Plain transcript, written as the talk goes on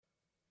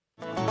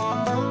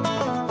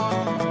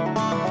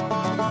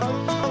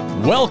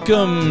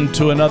Welcome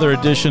to another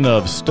edition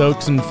of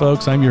Stokes and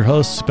Folks. I'm your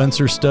host,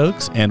 Spencer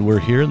Stokes, and we're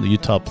here in the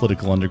Utah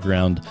Political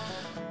Underground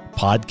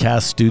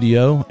podcast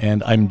studio.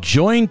 And I'm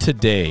joined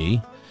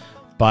today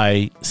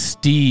by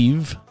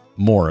Steve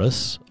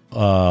Morris,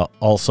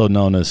 also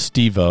known as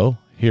Steve-O,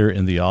 here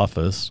in the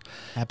office.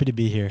 Happy to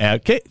be here.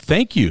 Okay,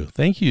 thank you.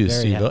 Thank you,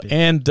 Steve-O.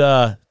 And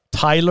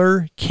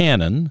Tyler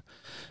Cannon.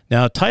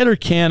 Now, Tyler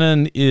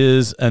Cannon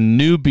is a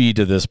newbie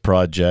to this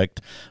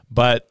project,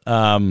 but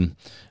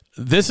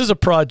this is a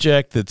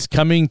project that's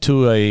coming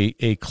to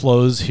a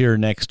close here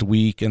next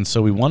week, and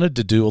so we wanted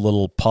to do a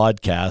little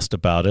podcast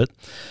about it.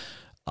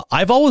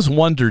 I've always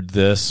wondered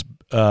this,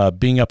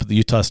 being up at the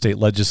Utah State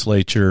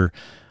Legislature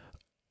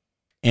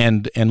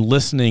and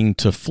listening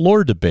to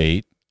floor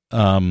debate,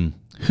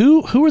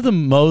 who are the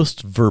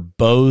most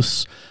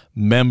verbose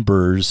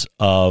members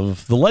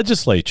of the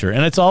legislature?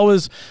 And it's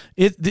always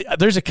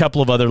there's a couple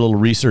of other little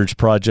research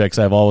projects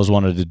I've always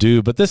wanted to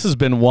do, but this has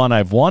been one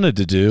I've wanted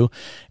to do.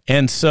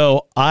 And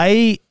so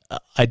I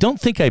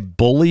don't think I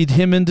bullied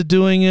him into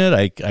doing it.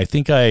 I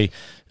think I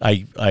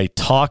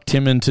talked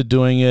him into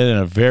doing it in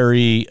a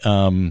very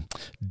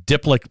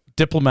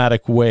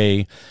diplomatic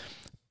way.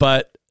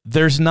 But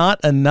there's not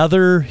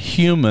another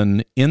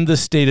human in the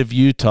state of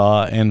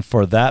Utah, and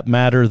for that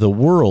matter, the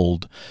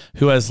world,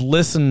 who has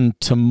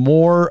listened to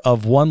more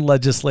of one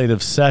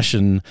legislative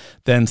session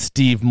than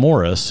Steve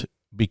Morris,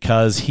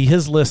 because he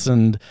has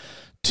listened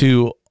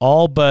to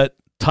all but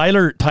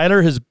Tyler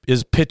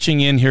is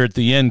pitching in here at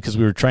the end because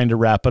we were trying to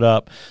wrap it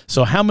up.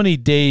 So how many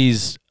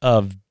days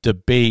of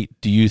debate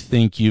do you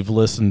think you've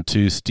listened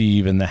to,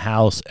 Steve, in the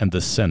House and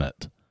the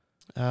Senate?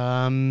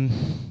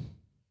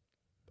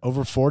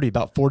 Over 40,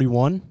 about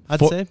 41, I'd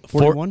say.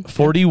 41?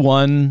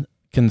 41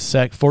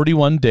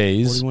 41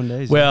 days. 41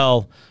 days.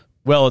 Well,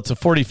 it's a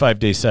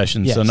 45-day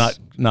session, yes. So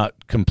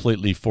not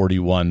completely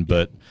 41,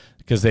 but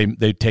because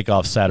they take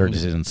off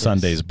Saturdays and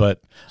Sundays, yes.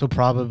 but so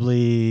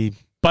probably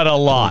but a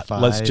lot.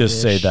 Let's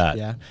just say that.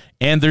 Yeah.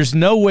 And there's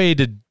no way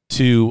to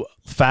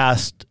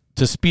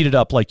speed it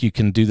up like you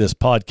can do this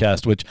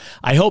podcast, which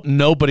I hope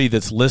nobody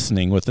that's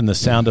listening within the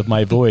sound of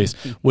my voice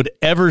would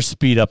ever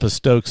speed up a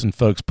Stokes and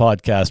Folks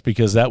podcast,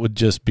 because that would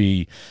just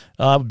be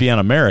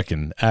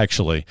un-American,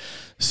 actually.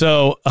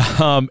 So,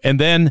 and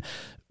then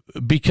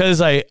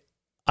because I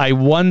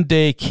one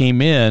day came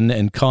in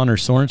and Connor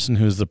Sorensen,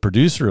 who's the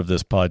producer of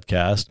this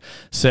podcast,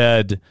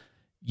 said,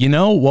 you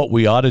know what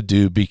we ought to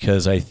do,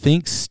 because I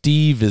think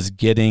Steve is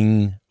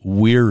getting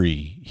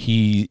weary.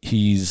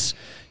 He's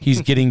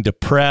getting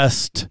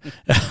depressed.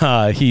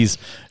 I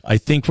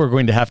think we're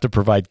going to have to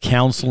provide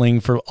counseling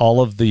for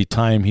all of the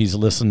time he's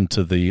listened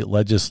to the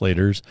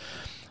legislators.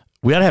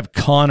 We ought to have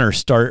Tyler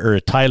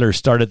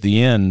start at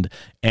the end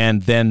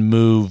and then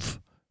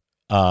move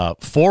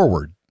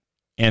forward.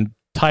 And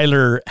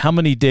Tyler, how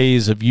many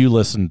days have you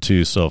listened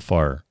to so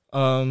far?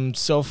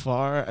 So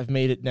far, I've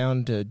made it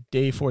down to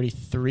day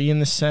 43 in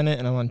the Senate,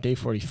 and I'm on day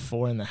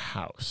 44 in the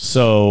House.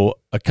 So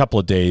a couple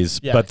of days,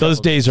 but those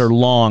days are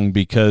long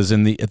because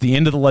at the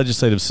end of the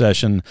legislative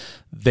session,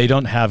 they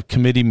don't have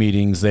committee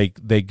meetings. They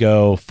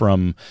go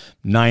from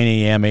 9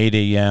 a.m., 8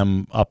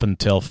 a.m. up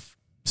until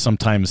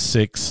sometimes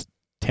 6,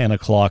 10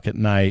 o'clock at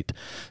night.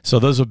 So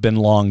those have been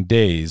long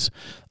days.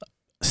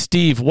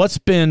 Steve, what's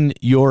been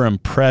your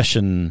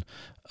impression?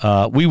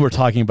 We were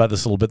talking about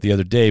this a little bit the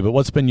other day, but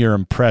what's been your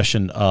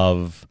impression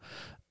of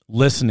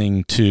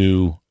listening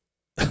to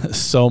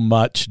so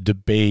much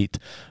debate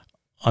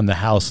on the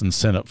House and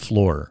Senate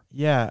floor?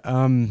 Yeah,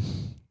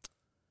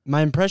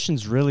 my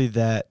impression's really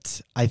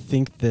that I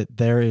think that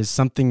there is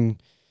something.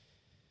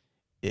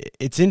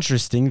 It's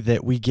interesting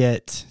that we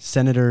get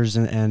senators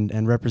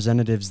and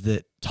representatives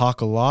that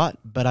talk a lot,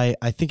 but I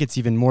think it's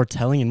even more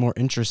telling and more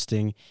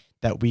interesting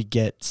that we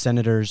get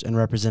senators and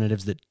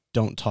representatives that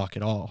don't talk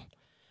at all.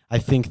 I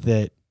think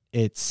that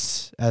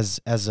it's, as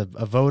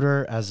a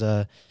voter, as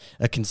a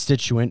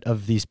constituent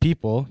of these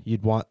people,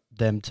 you'd want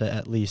them to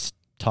at least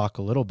talk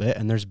a little bit.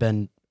 And there's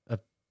been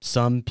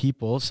some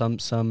people,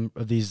 some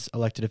of these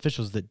elected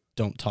officials that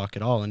don't talk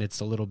at all. And it's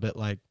a little bit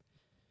like,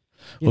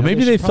 well,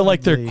 maybe they feel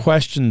like their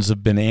questions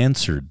have been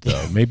answered,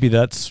 though. Maybe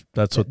that's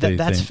what they think.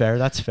 That's fair.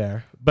 That's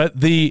fair.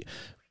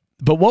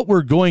 But what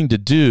we're going to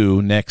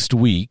do next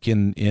week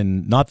in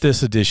not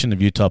this edition of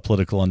Utah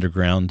Political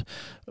Underground,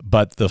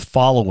 but the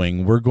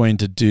following, we're going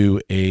to do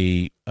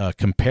a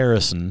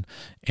comparison,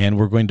 and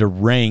we're going to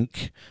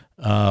rank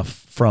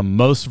from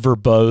most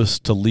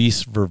verbose to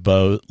least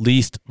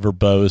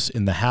verbose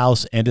in the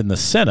House and in the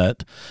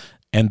Senate,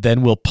 and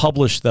then we'll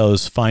publish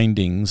those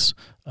findings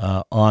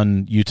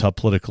on Utah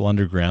Political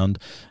Underground.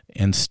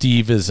 And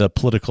Steve is a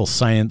political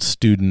science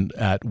student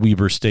at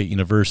Weber State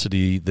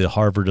University, the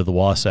Harvard of the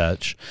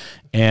Wasatch,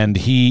 and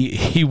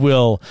he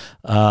will,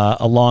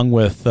 along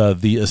with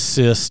the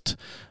assist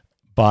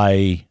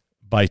by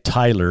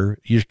Tyler.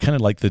 You're kind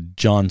of like the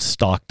John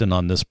Stockton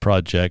on this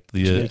project.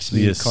 The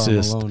assist.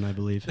 Carl Malone, I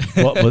believe.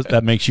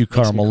 That makes you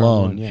Carl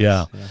Malone. Yes,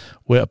 yeah.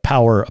 Well, a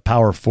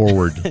power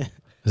forward.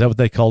 Is that what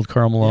they called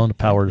Carl Malone? A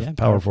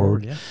power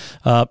forward.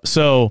 Yeah.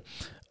 So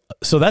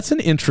so that's an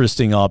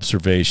interesting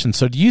observation.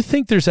 So do you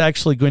think there's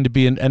actually going to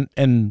be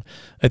and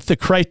the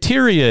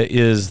criteria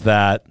is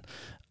that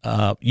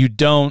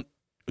you're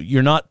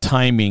not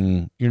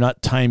timing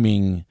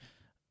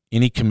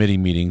any committee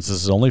meetings.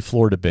 This is only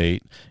floor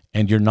debate,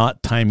 and you're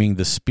not timing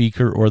the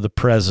speaker or the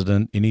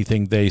president,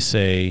 anything they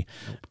say,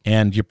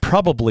 and you're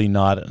probably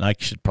not, and I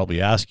should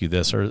probably ask you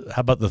this, or how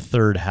about the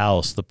third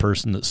house, the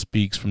person that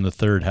speaks from the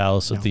third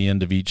house at the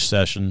end of each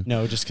session?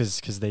 No, just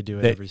because they do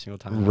it every single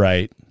time.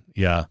 Right,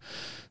 yeah.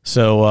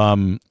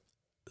 So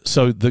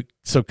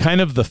so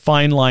kind of the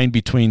fine line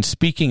between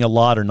speaking a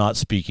lot or not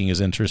speaking is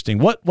interesting.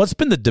 What's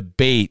been the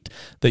debate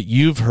that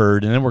you've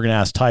heard? And then we're going to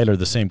ask Tyler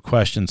the same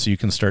question so you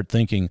can start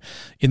thinking.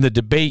 In the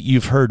debate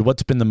you've heard,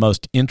 what's been the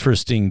most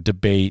interesting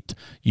debate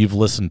you've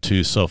listened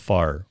to so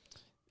far?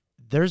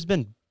 There's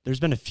been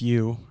a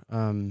few.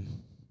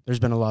 There's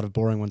been a lot of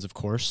boring ones, of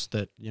course,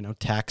 that,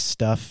 tax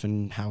stuff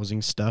and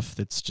housing stuff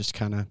that's just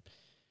kind of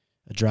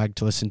a drag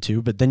to listen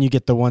to. But then you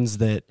get the ones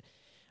that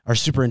are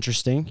super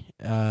interesting.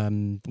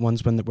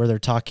 Ones where they're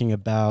talking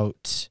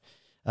about.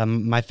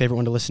 My favorite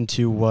one to listen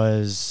to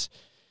was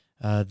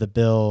the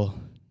bill.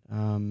 I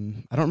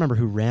don't remember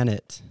who ran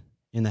it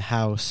in the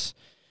House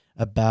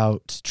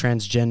about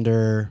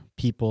transgender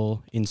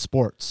people in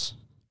sports.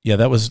 Yeah,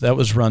 that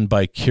was run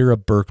by Kira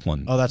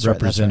Birkeland. Oh, that's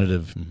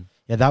Representative. Right. That's right.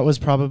 Yeah, that was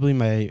probably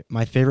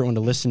my favorite one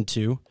to listen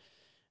to,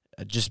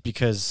 just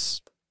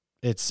because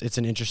it's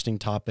an interesting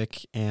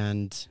topic,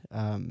 and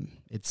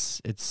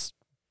it's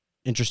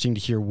interesting to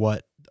hear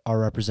what our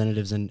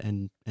representatives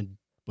and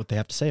what they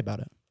have to say about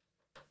it.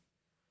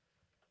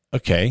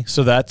 Okay,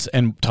 so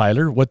and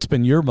Tyler, what's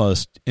been your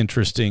most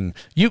interesting?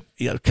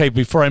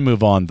 Before I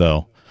move on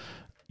though,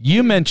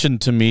 you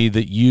mentioned to me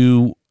that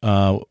you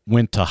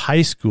went to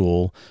high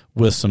school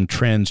with some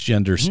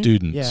transgender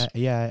students.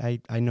 Yeah,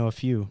 I know a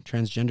few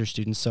transgender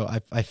students, so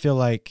I feel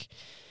like,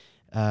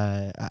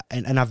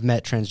 and I've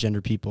met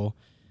transgender people.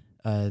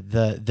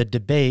 The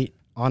debate,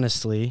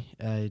 honestly,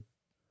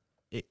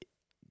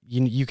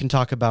 you can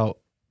talk about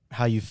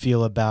how you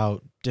feel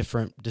about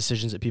different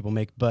decisions that people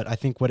make, but I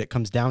think what it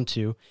comes down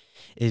to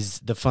is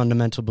the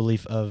fundamental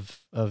belief of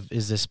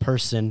is this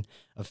person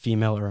a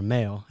female or a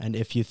male? And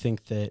if you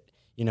think that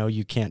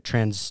you can't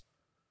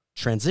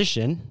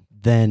transition,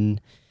 then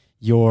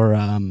your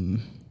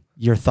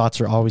thoughts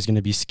are always going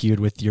to be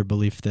skewed with your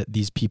belief that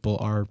these people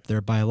are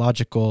their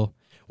biological,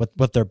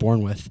 what they're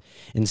born with,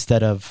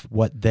 instead of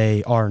what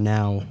they are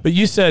now. But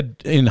you said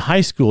in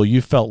high school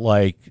you felt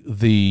like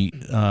the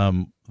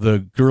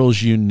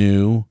girls you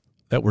knew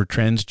that were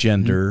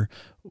transgender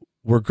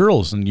were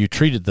girls, and you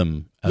treated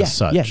them as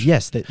such. They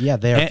are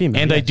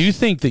female. And yes. I do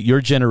think that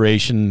your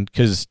generation,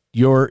 because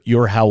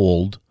you're how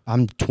old?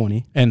 I'm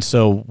 20. And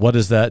so what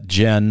is that,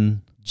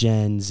 Gen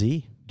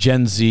Z?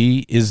 Gen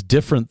Z is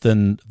different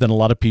than a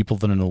lot of people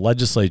that are in the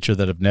legislature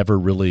that have never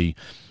really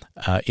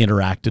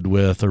interacted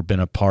with or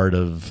been a part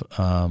of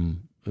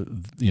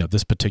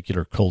this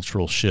particular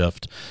cultural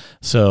shift.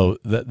 So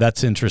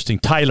that's interesting.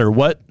 Tyler,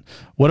 what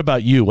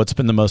about you? What's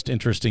been the most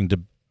interesting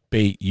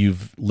debate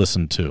you've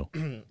listened to?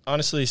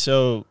 Honestly,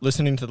 so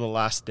listening to the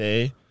last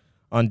day,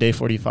 on day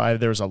 45,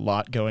 there was a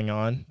lot going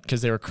on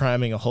because they were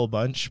cramming a whole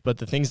bunch. But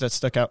the things that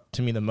stuck out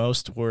to me the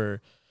most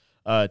were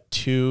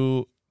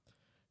two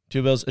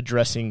bills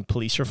addressing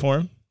police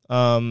reform.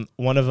 Both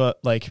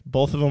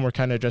of them were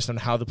kind of addressed on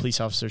how the police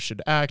officers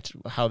should act,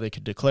 how they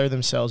could declare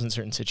themselves in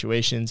certain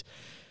situations.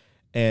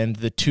 And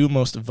the two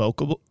most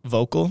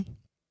vocal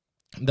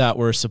that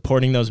were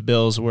supporting those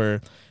bills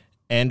were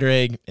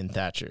Andreg and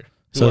Thatcher.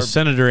 So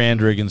Senator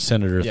Andreg and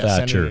Senator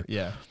Thatcher.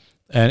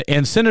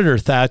 And Senator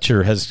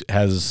Thatcher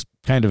has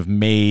kind of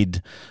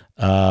made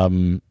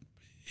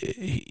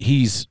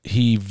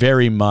he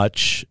very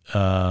much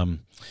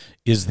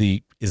is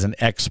an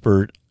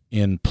expert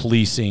in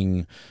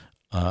policing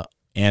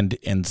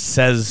and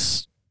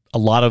says a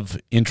lot of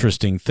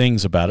interesting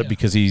things about it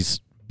because he's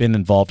been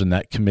involved in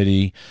that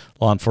committee,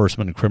 law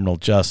enforcement and criminal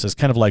justice,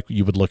 kind of like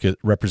you would look at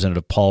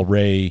Representative Paul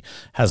Ray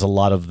has a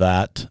lot of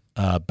that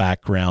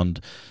background.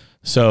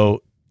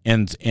 So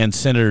and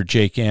Senator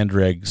Jake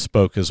Andreg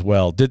spoke as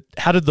well.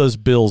 How did those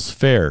bills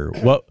fare?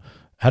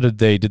 Did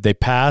they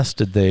pass?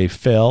 Did they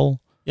fail?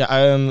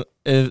 Yeah,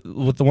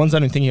 with the ones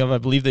that I'm thinking of, I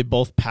believe they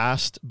both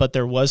passed, but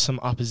there was some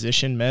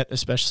opposition met,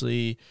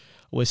 especially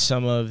with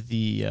some of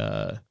the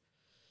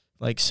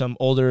some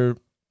older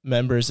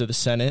members of the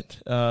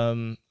Senate.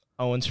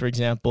 Owens, for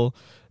example,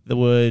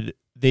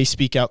 they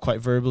speak out quite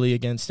verbally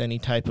against any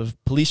type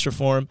of police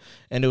reform,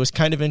 and it was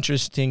kind of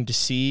interesting to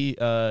see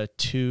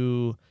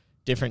two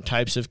different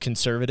types of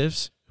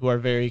conservatives who are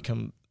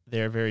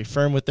they're very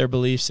firm with their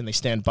beliefs and they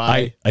stand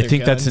by. I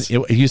think guns.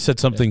 You said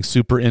something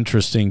super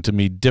interesting to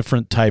me.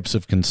 Different types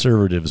of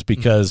conservatives,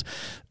 because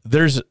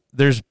there's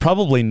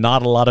probably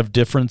not a lot of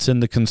difference in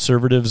the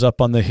conservatives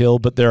up on the Hill,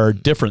 but there are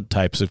different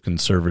types of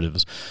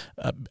conservatives.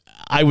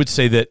 I would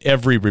say that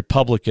every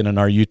Republican in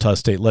our Utah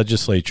state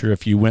legislature,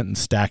 if you went and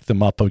stacked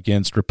them up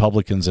against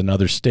Republicans in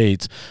other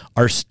states,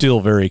 are still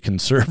very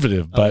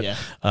conservative. But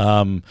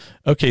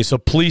okay, so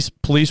police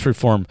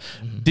reform.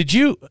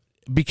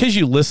 because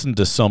you listened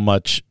to so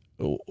much,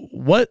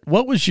 what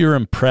was your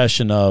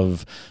impression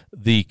of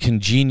the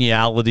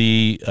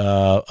congeniality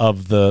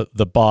of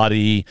the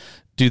body?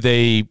 Do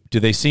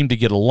they seem to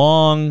get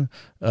along?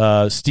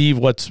 Steve,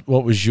 what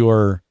was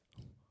your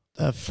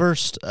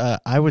first?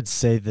 I would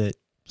say that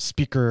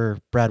Speaker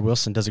Brad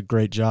Wilson does a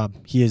great job.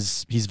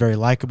 He's very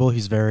likable.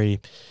 He's very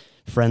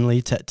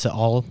friendly to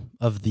all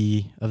of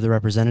the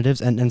representatives,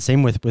 and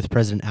same with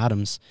President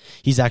Adams.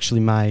 He's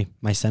actually my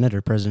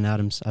senator, President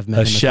Adams. I've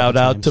met him a shout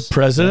out times. to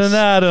President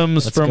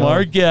Adams Let's from go.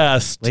 our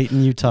guest,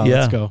 Layton, Utah.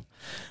 Yeah. Let's go.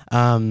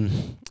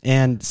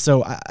 And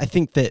so I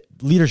think that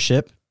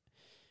leadership,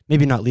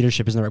 maybe not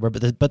leadership isn't the right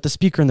word, but the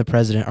speaker and the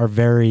president are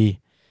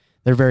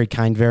they're very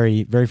kind,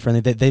 very, very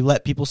friendly. They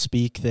let people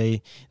speak.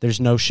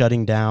 There's no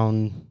shutting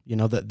down. You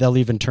know, they'll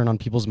even turn on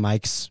people's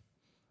mics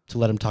to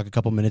let them talk a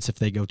couple minutes if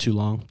they go too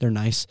long. They're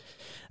nice.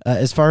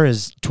 As far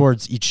as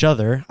towards each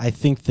other, I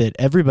think that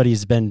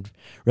everybody's been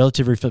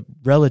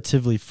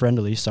relatively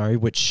friendly,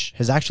 which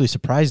has actually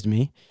surprised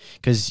me,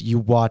 because you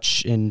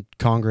watch in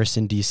Congress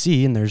in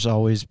D.C. and there's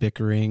always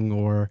bickering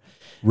or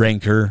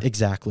rancor.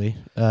 Exactly.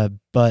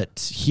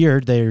 But here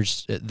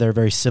they're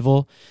very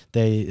civil.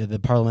 The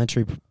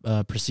parliamentary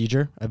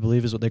procedure, I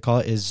believe is what they call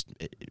it,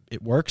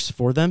 it works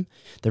for them.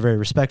 They're very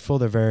respectful.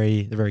 They're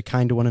very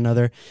kind to one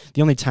another.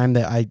 The only time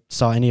that I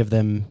saw any of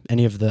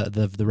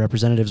the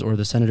representatives or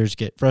the senators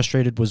get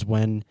frustrated was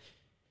when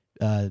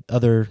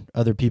other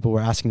people were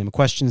asking them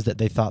questions that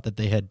they thought that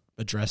they had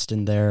addressed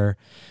in their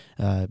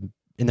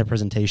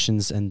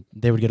presentations, and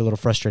they would get a little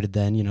frustrated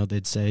then. You know,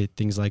 they'd say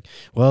things like,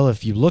 well,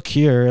 if you look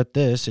here at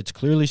this, it's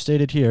clearly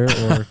stated here,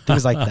 or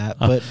things like that.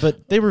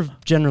 But they were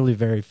generally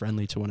very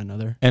friendly to one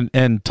another.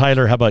 And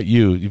Tyler, how about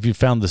you? Have you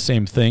found the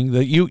same thing?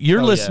 That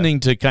you're listening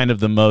to kind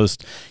of the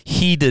most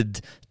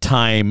heated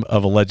time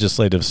of a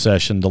legislative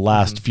session the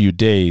last few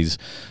days.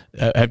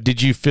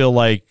 Did you feel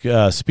like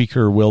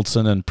Speaker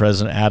Wilson and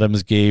President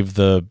Adams gave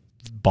the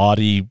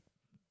body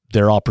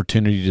their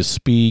opportunity to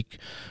speak?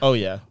 Oh,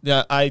 yeah.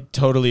 Yeah, I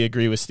totally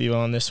agree with Steve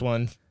on this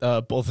one.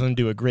 Both of them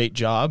do a great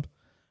job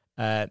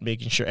at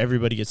making sure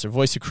everybody gets their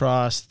voice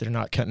across. They're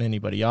not cutting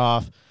anybody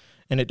off.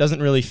 And it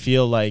doesn't really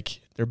feel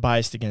like they're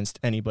biased against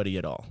anybody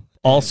at all.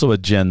 Also a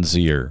Gen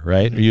Zer,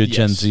 right? Are you a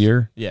Gen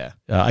Zer? Yeah.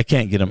 I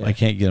can't get them. Yeah. I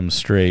can't get them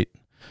straight.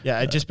 Yeah,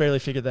 I just barely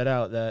figured that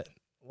out. That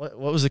what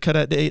was the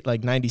cutout date?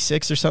 Like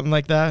 96 or something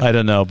like that? I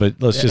don't know, but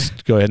let's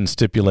just go ahead and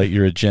stipulate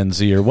you're a Gen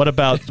Zer. What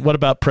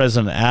about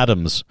President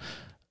Adams?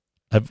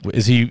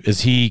 Is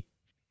he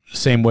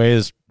same way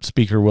as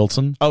Speaker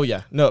Wilson? Oh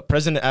yeah, no.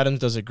 President Adams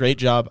does a great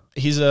job.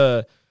 He's he's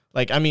a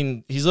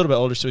little bit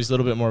older, so he's a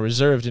little bit more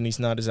reserved, and he's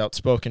not as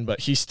outspoken.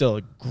 But he's still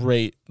a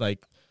great.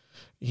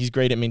 He's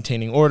great at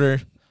maintaining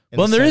order.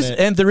 Well, there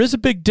is a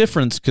big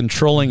difference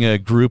controlling a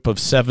group of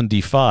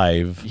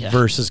 75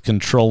 versus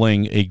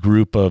controlling a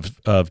group of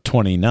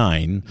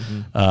 29.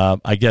 Mm-hmm.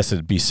 I guess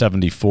it'd be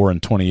 74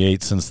 and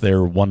 28 since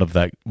they're one of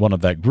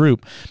that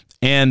group,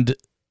 and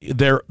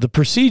the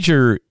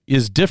procedure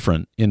is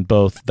different in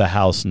both the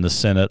House and the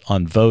Senate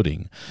on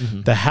voting.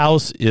 Mm-hmm. The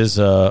House is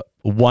a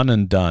one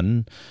and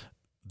done.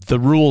 The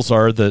rules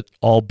are that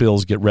all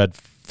bills get read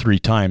 3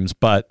 times,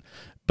 but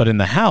in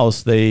the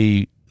House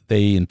they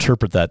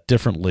interpret that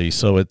differently.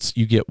 So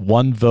you get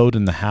one vote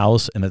in the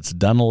House and it's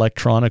done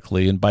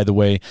electronically. And by the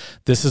way,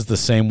 this is the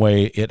same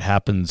way it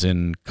happens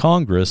in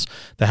Congress.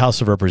 The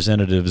House of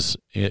Representatives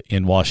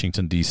in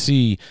Washington,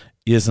 D.C.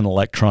 is an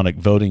electronic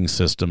voting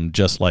system,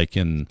 just like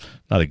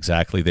not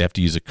exactly, they have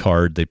to use a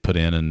card they put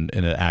in and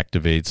it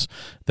activates,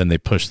 then they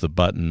push the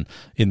button.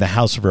 In the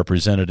House of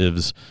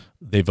Representatives,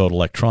 they vote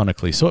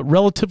electronically. So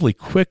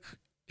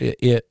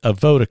a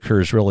vote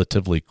occurs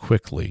relatively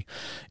quickly,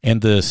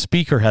 and the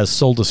speaker has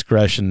sole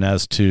discretion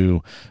as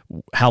to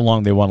how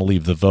long they want to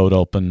leave the vote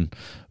open.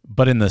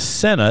 But in the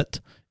Senate,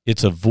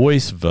 it's a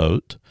voice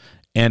vote,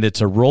 and it's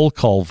a roll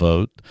call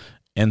vote.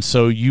 And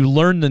so you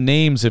learn the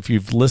names, if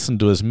you've listened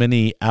to as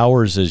many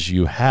hours as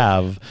you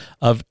have,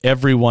 of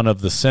every one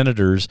of the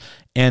senators,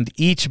 and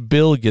each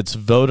bill gets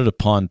voted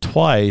upon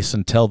twice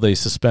until they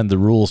suspend the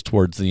rules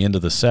towards the end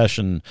of the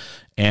session,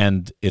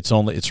 and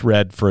it's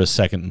read for a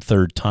second and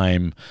third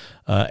time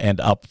and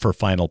up for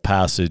final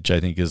passage, I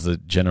think is the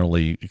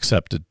generally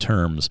accepted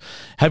terms.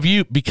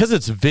 Because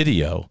it's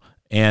video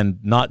and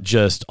not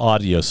just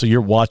audio, so you're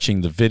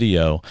watching the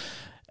video,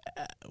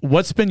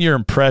 what's been your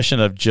impression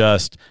of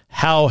just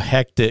how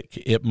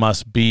hectic it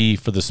must be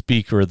for the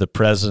speaker or the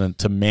president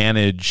to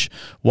manage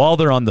while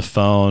they're on the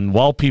phone,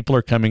 while people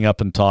are coming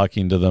up and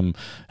talking to them?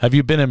 Have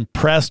you been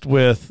impressed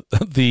with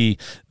the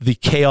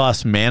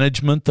chaos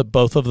management that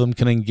both of them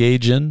can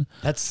engage in?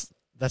 That's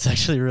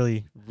actually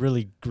really,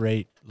 really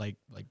great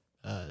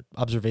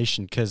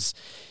observation, because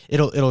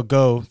it'll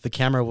go, the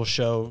camera will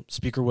show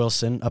Speaker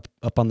Wilson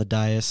up on the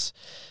dais,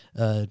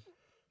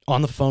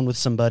 on the phone with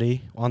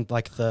somebody, on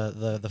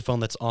the phone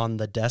that's on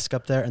the desk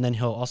up there, and then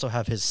he'll also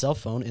have his cell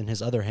phone in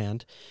his other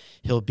hand.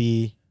 He'll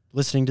be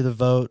listening to the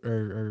vote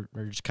or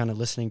just kind of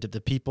listening to the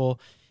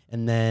people,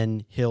 and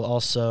then he'll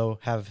also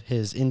have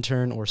his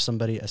intern or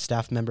a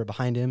staff member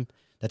behind him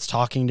that's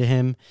talking to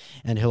him,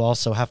 and he'll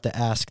also have to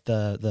ask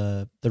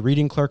the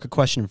reading clerk a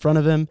question in front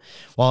of him,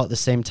 while at the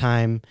same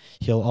time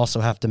he'll also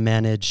have to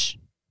manage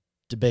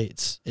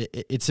debates.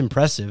 It's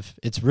impressive.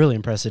 It's really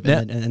impressive.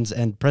 Yeah.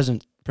 And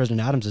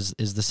President Adams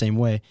is the same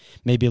way.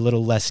 Maybe a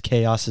little less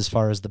chaos as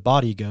far as the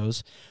body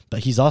goes, but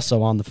he's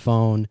also on the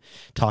phone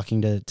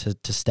talking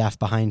to staff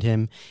behind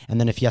him. And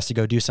then if he has to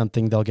go do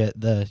something, they'll get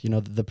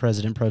the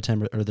president pro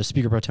tem or the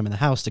speaker pro tem in the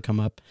House to come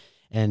up.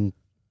 And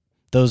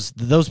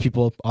those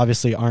people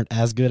obviously aren't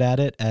as good at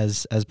it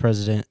as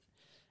President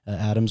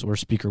Adams or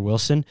Speaker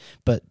Wilson,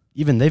 but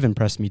even they've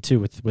impressed me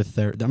too with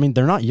their. I mean,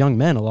 they're not young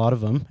men, a lot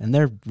of them, and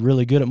they're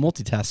really good at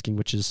multitasking,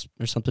 which is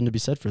there's something to be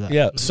said for that.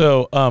 Yeah.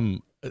 So,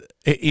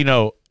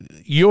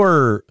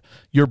 you're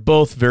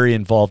both very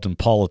involved in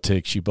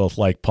politics. You both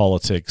like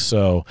politics.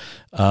 So,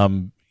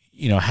 having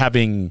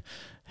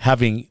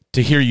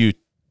to hear you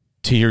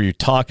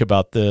talk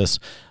about this,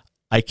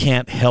 I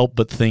can't help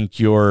but think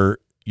your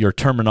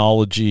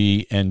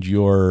terminology and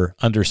your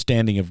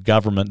understanding of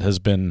government has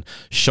been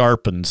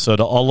sharpened. So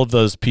to all of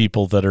those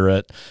people that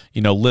are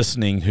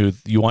listening, who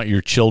you want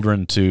your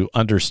children to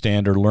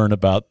understand or learn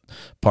about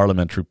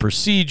parliamentary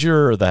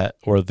procedure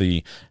or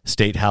the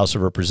state House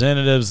of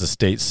Representatives, the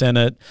state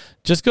Senate,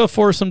 just go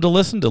force them to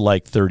listen to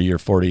like 30 or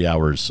 40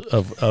 hours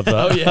of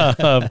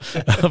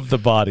the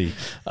body.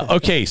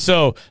 Okay.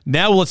 So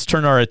now let's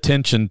turn our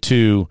attention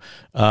to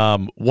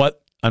what.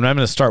 And I'm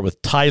going to start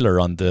with Tyler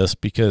on this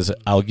because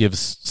I'll give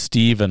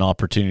Steve an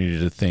opportunity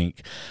to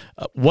think.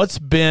 What's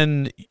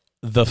been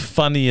the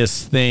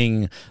funniest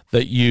thing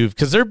that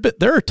because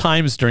there are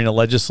times during the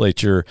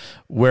legislature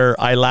where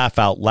I laugh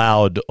out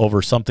loud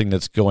over something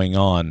that's going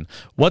on.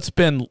 What's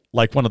been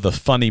like one of the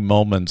funny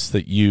moments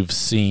that you've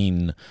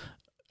seen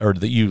or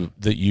that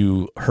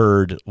you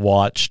heard,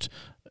 watched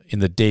in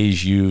the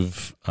days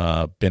you've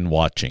been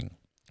watching?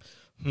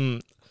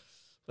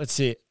 Let's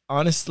see.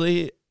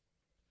 Honestly,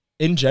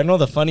 in general,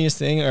 the funniest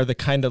thing are the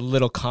kind of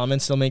little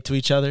comments they'll make to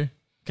each other,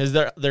 because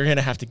they're going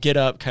to have to get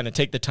up, kind of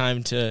take the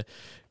time to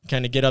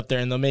kind of get up there,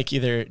 and they'll make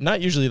either not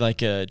usually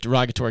like a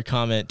derogatory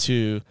comment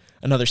to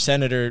another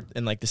senator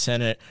in like the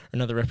Senate or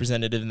another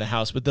representative in the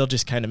House, but they'll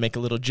just kind of make a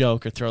little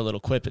joke or throw a little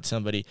quip at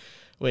somebody,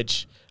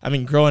 which, I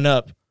mean, growing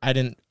up,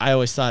 I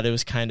always thought it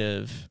was kind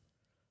of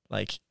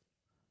like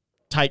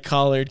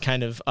tight-collared,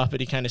 kind of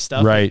uppity kind of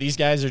stuff. Right. But these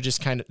guys are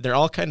just they're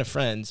all kind of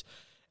friends.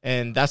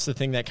 And that's the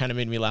thing that kind of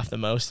made me laugh the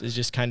most, is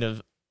just kind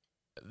of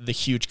the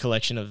huge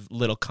collection of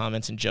little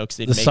comments and jokes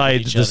they'd make with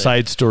each other. The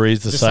side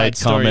stories, the side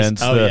comments,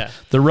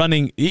 the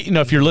running.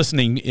 If you're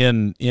listening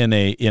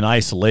in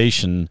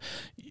isolation,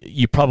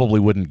 you probably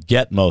wouldn't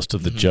get most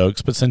of the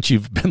jokes. But since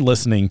you've been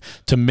listening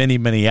to many,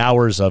 many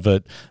hours of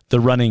it,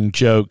 the running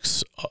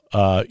jokes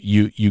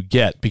you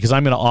get. Because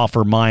I'm going to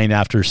offer mine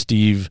after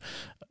Steve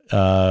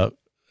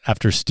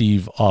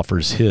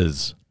offers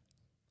his.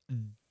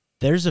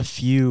 There's a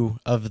few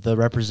of the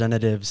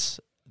representatives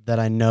that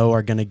I know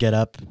are going to get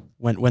up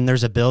when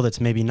there's a bill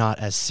that's maybe not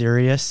as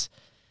serious.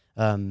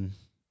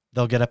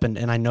 They'll get up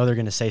and I know they're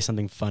going to say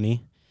something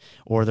funny,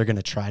 or they're going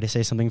to try to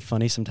say something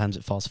funny. Sometimes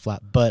it falls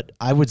flat. But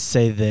I would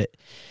say that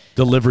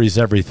delivery is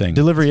everything.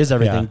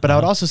 Yeah. But I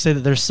would also say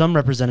that there's some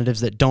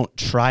representatives that don't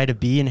try to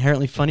be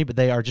inherently funny, but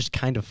they are just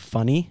kind of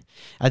funny.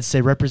 I'd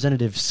say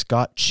Representative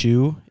Scott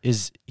Chu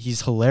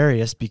he's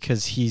hilarious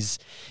because he's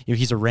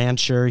a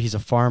rancher, he's a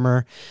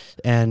farmer,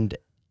 and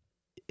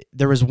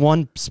there was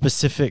one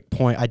specific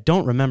point, I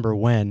don't remember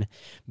when,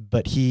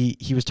 but he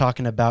was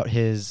talking about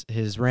his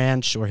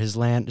ranch or his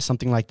land,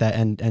 something like that,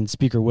 and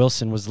Speaker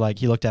Wilson was like,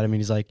 he looked at him and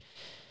he's like,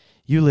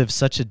 "You live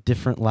such a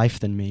different life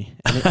than me."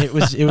 And it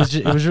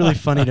was really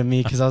funny to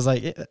me because I was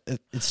like,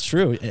 it's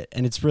true,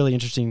 and it's really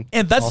interesting.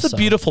 And that's also the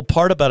beautiful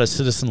part about a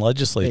citizen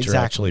legislature,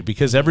 actually,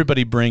 because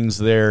everybody brings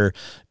their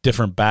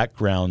different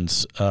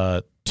backgrounds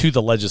to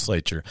the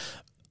legislature.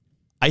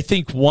 I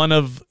think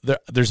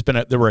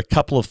there were a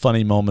couple of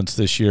funny moments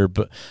this year,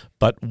 but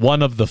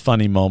one of the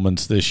funny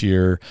moments this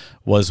year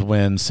was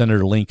when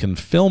Senator Lincoln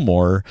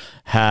Fillmore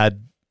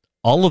had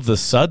all of the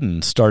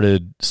sudden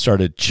started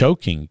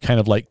choking, kind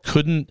of like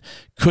couldn't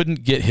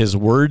get his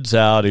words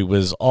out. He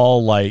was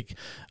all like,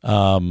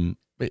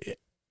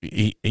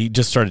 he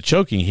just started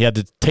choking. He had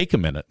to take a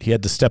minute. He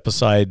had to step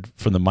aside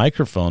from the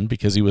microphone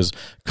because he was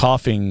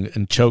coughing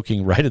and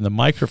choking right in the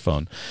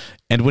microphone.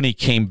 And when he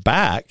came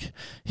back,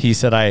 he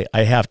said, I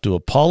have to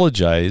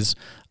apologize.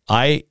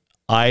 I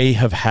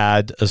have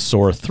had a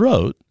sore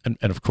throat. And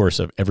of course,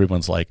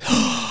 everyone's like,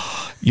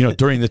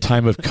 during the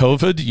time of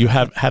COVID, you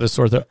have had a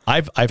sore throat.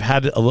 I've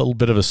had a little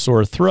bit of a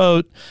sore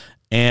throat,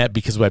 and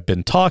because I've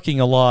been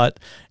talking a lot,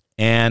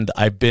 and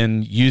I've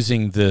been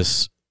using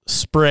this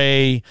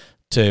spray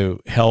to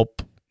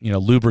help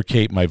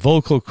lubricate my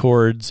vocal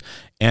cords,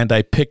 and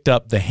I picked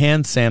up the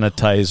hand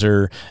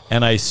sanitizer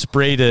and I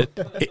sprayed it,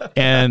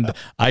 and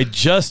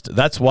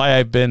that's why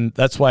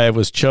I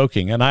was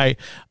choking,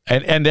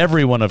 and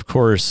everyone of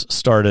course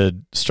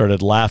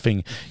started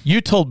laughing.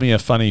 You told me a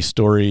funny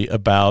story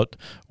about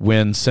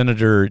when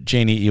Senator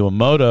Janie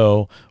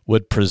Iwamoto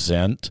would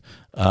present,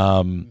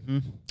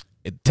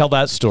 Tell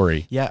that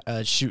story. Yeah,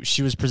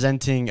 she was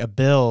presenting a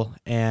bill,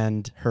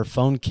 and her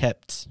phone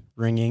kept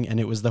ringing, and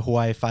it was the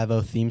Hawaii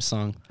Five-0 theme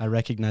song. I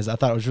recognized it. I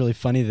thought it was really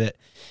funny that,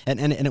 and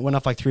it went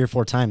off like 3 or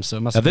 4 times. So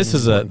it must. Now this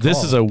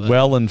is a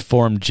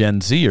well-informed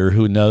Gen Zer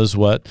who knows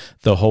what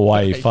the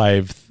Hawaii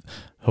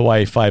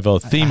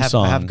 5-0 theme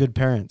song. I have good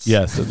parents.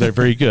 Yes, they're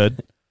very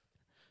good.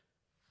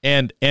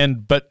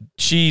 But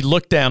she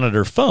looked down at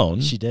her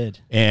phone. She did.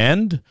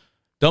 And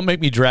don't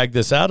make me drag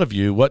this out of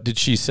you. What did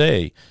she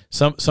say?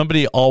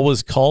 Somebody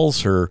always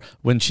calls her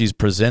when she's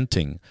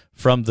presenting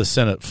from the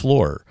Senate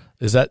floor.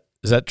 Is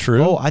that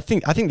true? Oh, I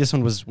think this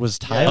one was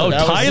Tyler.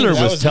 Tyler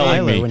was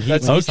telling me.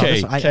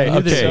 Okay. I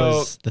knew this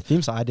was the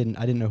theme song. I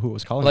didn't know who it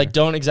was calling. Like,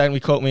 don't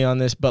exactly quote me on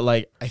this, but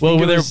like, I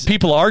think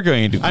people are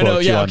going to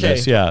quote you on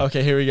this. Yeah.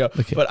 Okay, here we go.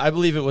 Okay. But I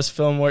believe it was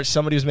Fillmore.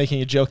 Somebody was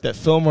making a joke that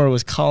Fillmore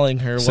was calling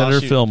her.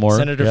 Senator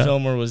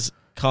Fillmore was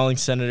calling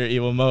Senator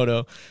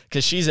Iwamoto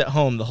because she's at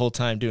home the whole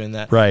time doing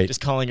that. Right.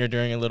 Just calling her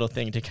during a little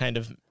thing to kind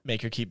of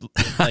make her keep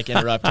like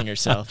interrupting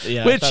herself.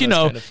 Yeah. Which,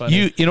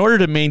 in order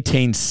to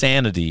maintain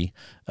sanity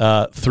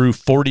through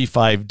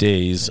 45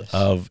 days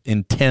of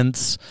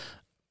intense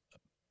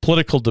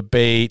political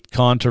debate,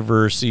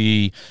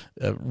 controversy,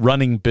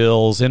 running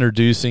bills,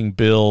 introducing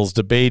bills,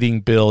 debating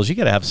bills. You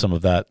got to have some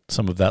of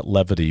that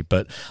levity.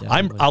 But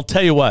I'll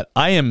tell you what,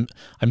 I'm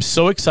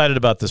so excited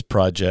about this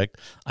project.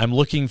 I'm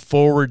looking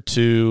forward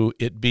to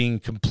it being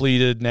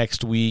completed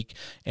next week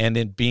and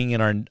it being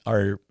in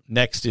our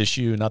next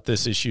issue, not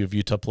this issue of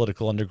Utah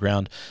Political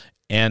Underground.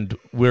 And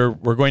we're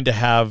going to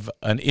have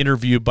an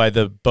interview by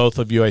the both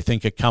of you, I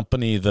think,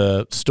 accompany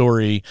the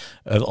story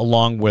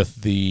along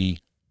with the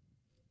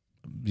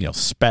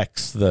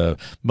specs, the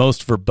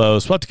most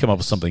verbose. We'll have to come up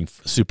with something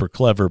super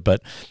clever,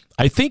 but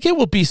I think it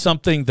will be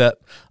something that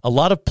a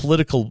lot of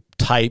political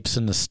types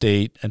in the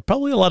state and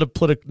probably a lot of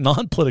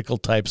non-political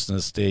types in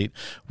the state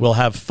will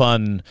have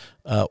fun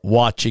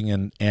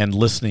watching and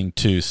listening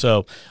to.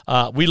 So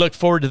we look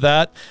forward to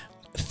that.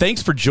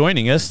 Thanks for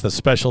joining us. The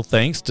special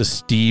thanks to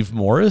Steve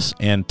Morris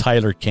and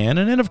Tyler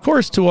Cannon, and of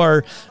course to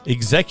our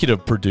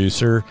executive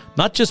producer,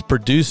 not just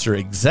producer,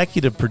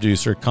 executive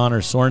producer,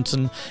 Connor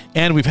Sorensen.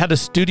 And we've had a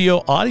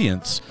studio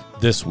audience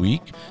this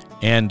week,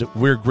 and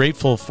we're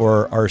grateful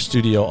for our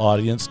studio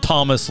audience,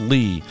 Thomas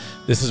Lee.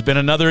 This has been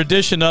another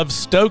edition of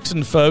Stokes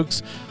and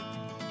Folks.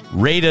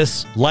 Rate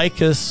us,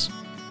 like us.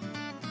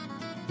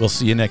 We'll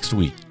see you next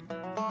week.